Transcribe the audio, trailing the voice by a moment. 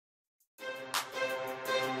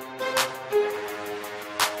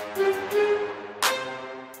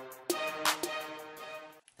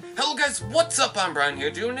guys, what's up? I'm Brian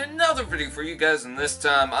here doing another video for you guys, and this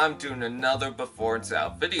time I'm doing another before it's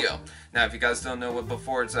out video. Now if you guys don't know what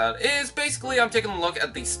before it's out is, basically I'm taking a look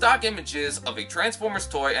at the stock images of a Transformers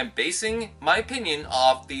toy and basing my opinion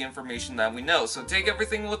off the information that we know. So take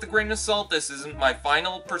everything with a grain of salt. This isn't my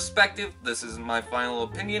final perspective, this isn't my final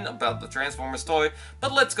opinion about the Transformers toy,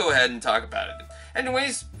 but let's go ahead and talk about it.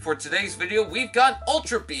 Anyways, for today's video we've got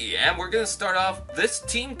Ultrabee, and we're going to start off this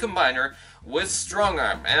team combiner with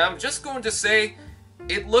Strongarm, and I'm just going to say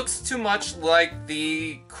it looks too much like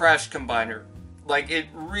the Crash Combiner. Like, it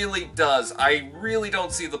really does. I really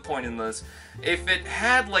don't see the point in this. If it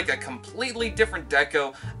had like a completely different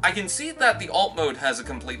deco, I can see that the alt mode has a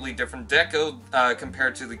completely different deco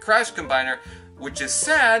compared to the Crash Combiner, which is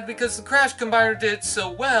sad because the Crash Combiner did so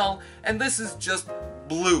well, and this is just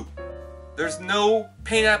blue. There's no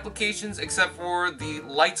paint applications except for the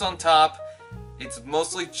lights on top. It's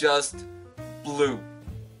mostly just blue,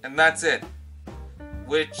 and that's it,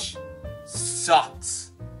 which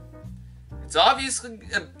sucks. It's obviously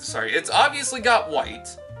got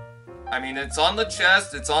white. I mean, it's on the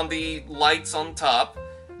chest, it's on the lights on top,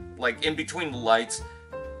 like in between the lights.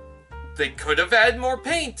 They could have added more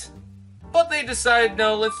paint, but they decided,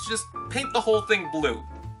 no, let's just paint the whole thing blue.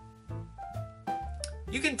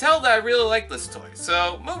 You can tell that I really like this toy.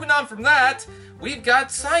 So moving on from that, we've got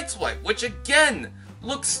Sideswipe, which again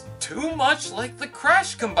looks too much like the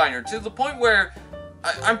Crash Combiner, to the point where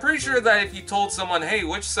I'm pretty sure that if you told someone, hey,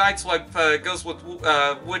 which Sideswipe goes with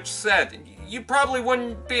which set, you probably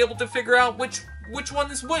wouldn't be able to figure out which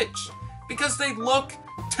one is which, because they look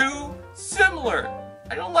too similar.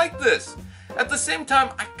 I don't like this. At the same time,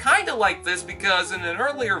 I kind of like this because in an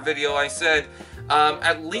earlier video I said,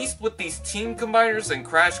 at least with these team combiners and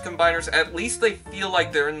Crash Combiners, at least they feel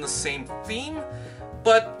like they're in the same theme.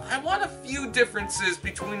 But I want a few differences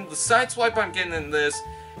between the Sideswipe I'm getting in this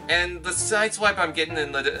and the Sideswipe I'm getting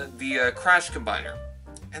in the Crash Combiner.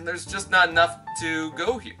 And there's just not enough to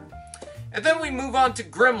go here. And then we move on to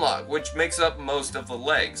Grimlock, which makes up most of the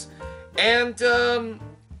legs. And,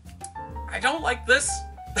 I don't like this.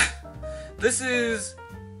 This is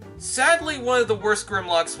sadly one of the worst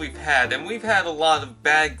Grimlocks we've had, and we've had a lot of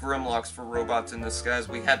bad Grimlocks for robots in disguise.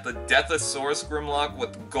 We had the Deathosaurus Grimlock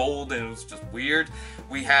with gold, and it was just weird.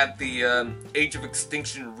 We had the Age of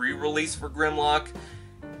Extinction re-release for Grimlock.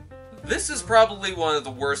 This is probably one of the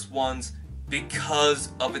worst ones because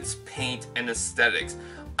of its paint and aesthetics.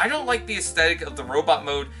 I don't like the aesthetic of the robot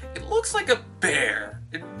mode. It looks like a bear.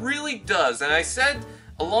 It really does, and I said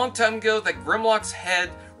a long time ago that Grimlock's head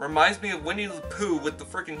reminds me of Winnie the Pooh with the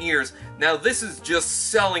freaking ears. Now this is just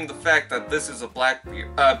selling the fact that this is a black bear,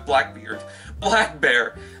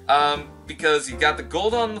 because you got the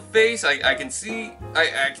gold on the face. I can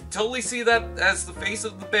totally see that as the face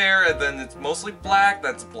of the bear, and then it's mostly black.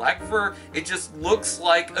 That's black fur. It just looks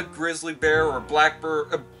like a grizzly bear or a black bear.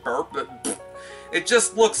 It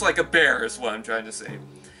just looks like a bear is what I'm trying to say.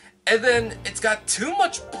 And then it's got too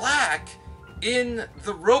much black in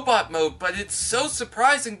the robot mode, but it's so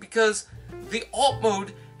surprising because the alt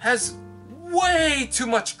mode has way too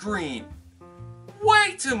much green.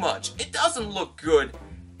 Way too much. It doesn't look good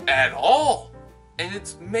at all. And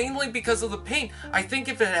it's mainly because of the paint. I think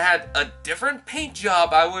if it had a different paint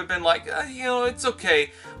job, I would have been like, you know, it's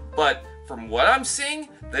okay. But from what I'm seeing,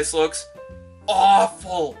 this looks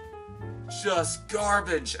awful. Just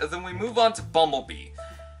garbage. And then we move on to Bumblebee.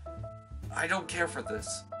 I don't care for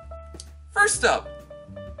this. First up,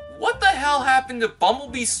 what the hell happened to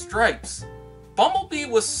Bumblebee's stripes? Bumblebee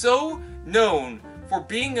was so known for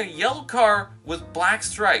being a yellow car with black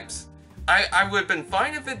stripes. I would have been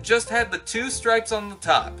fine if it just had the two stripes on the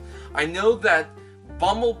top. I know that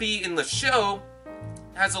Bumblebee in the show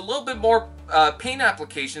has a little bit more paint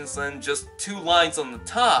applications than just two lines on the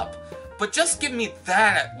top, but just give me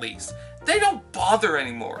that at least. They don't bother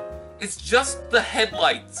anymore. It's just the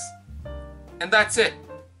headlights, and that's it.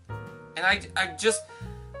 And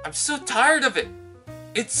I'm so tired of it.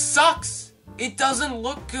 It sucks. It doesn't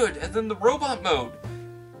look good. And then the robot mode.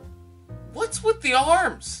 What's with the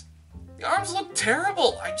arms? The arms look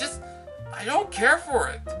terrible. I don't care for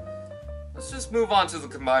it. Let's just move on to the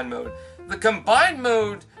combined mode. The combined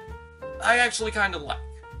mode, I actually kind of like.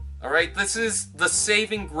 Alright, this is the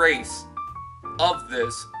saving grace of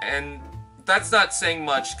this. And that's not saying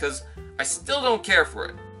much because I still don't care for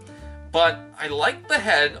it. But I like the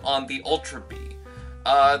head on the Ultrabee.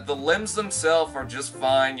 The limbs themselves are just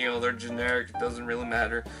fine, you know, they're generic, it doesn't really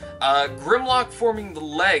matter. Grimlock forming the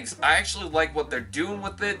legs, I actually like what they're doing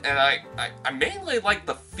with it, and I mainly like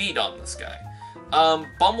the feet on this guy.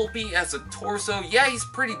 Bumblebee has a torso. Yeah, he's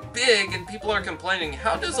pretty big, and people are complaining,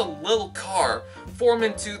 how does a little car form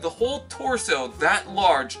into the whole torso that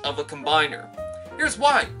large of a combiner? Here's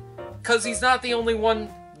why. Because he's not the only one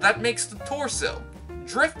that makes the torso.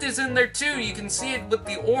 Drift is in there too. You can see it with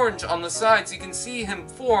the orange on the sides. You can see him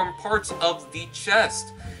form parts of the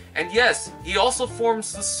chest. And yes, he also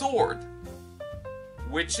forms the sword.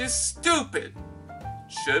 Which is stupid.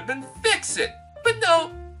 Should have been fix it. But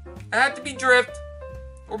no, it had to be Drift.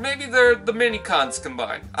 Or maybe they're the minicons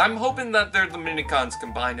combined. I'm hoping that they're the minicons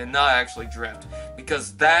combined and not actually Drift.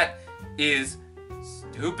 Because that is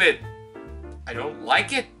stupid. I don't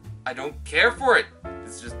like it. I don't care for it.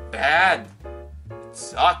 It's just bad. It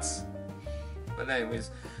sucks. But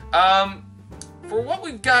anyways, for what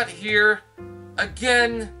we've got here,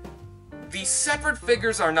 again, the separate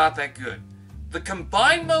figures are not that good. The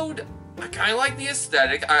combine mode, I kind of like the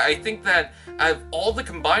aesthetic. I think that out of all the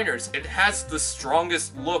combiners, it has the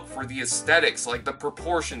strongest look for the aesthetics, like the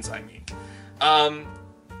proportions, I mean.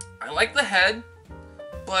 I like the head,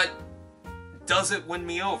 but does it win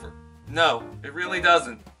me over? No, it really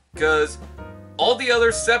doesn't. Because all the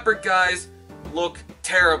other separate guys look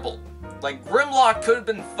terrible. Like, Grimlock could have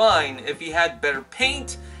been fine if he had better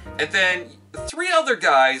paint, and then 3 other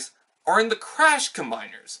guys are in the Crash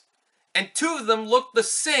Combiners, and 2 of them look the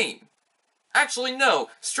same. Actually, no,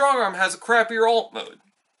 Strongarm has a crappier alt mode.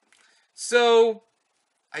 So,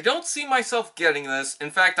 I don't see myself getting this.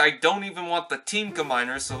 In fact, I don't even want the Team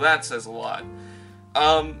Combiner, so that says a lot.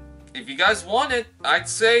 If you guys want it, I'd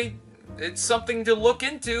say it's something to look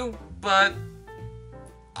into, but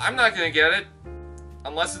I'm not gonna get it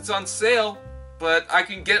unless it's on sale. But I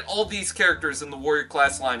can get all these characters in the Warrior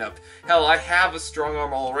class lineup. Hell, I have a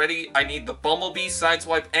Strongarm already. I need the Bumblebee,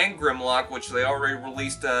 Sideswipe, and Grimlock, which they already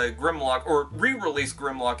released Grimlock, or re-released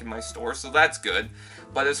Grimlock in my store, so that's good.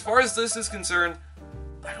 But as far as this is concerned,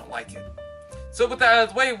 I don't like it. So with that out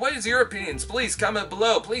of the way, what is your opinions? Please comment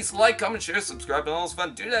below. Please like, comment, share, subscribe, and all those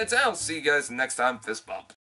fun. Do that. I'll see you guys next time. Fist bump.